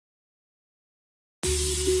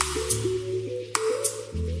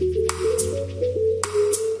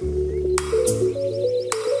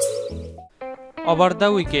Over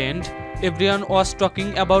the weekend, everyone was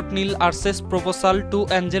talking about Neil Arce's proposal to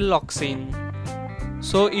Angel Locsin.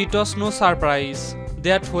 So it was no surprise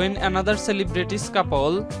that when another celebrities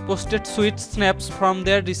couple posted sweet snaps from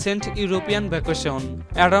their recent European vacation,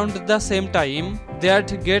 around the same time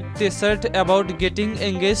they'd get teased about getting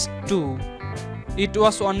engaged too. It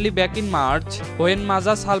was only back in March when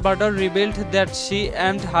Maja Salvador revealed that she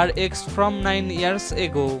and her ex from 9 years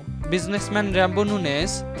ago, businessman Rambo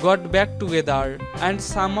Nunez, got back together, and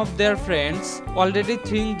some of their friends already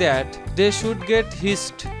think that they should get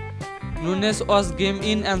hitched. Nunez was game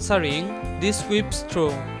in answering these quips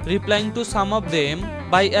through replying to some of them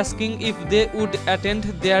by asking if they would attend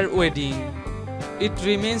their wedding. It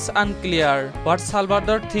remains unclear what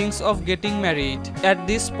Salvador thinks of getting married at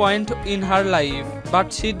this point in her life,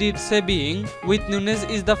 but she did say being with Nunez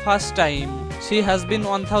is the first time she has been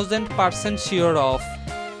 1000% sure of.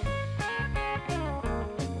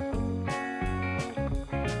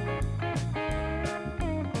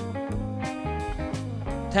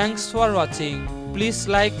 Thanks for watching. Please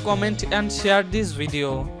like, comment and share this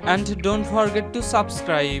video, and don't forget to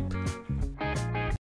subscribe.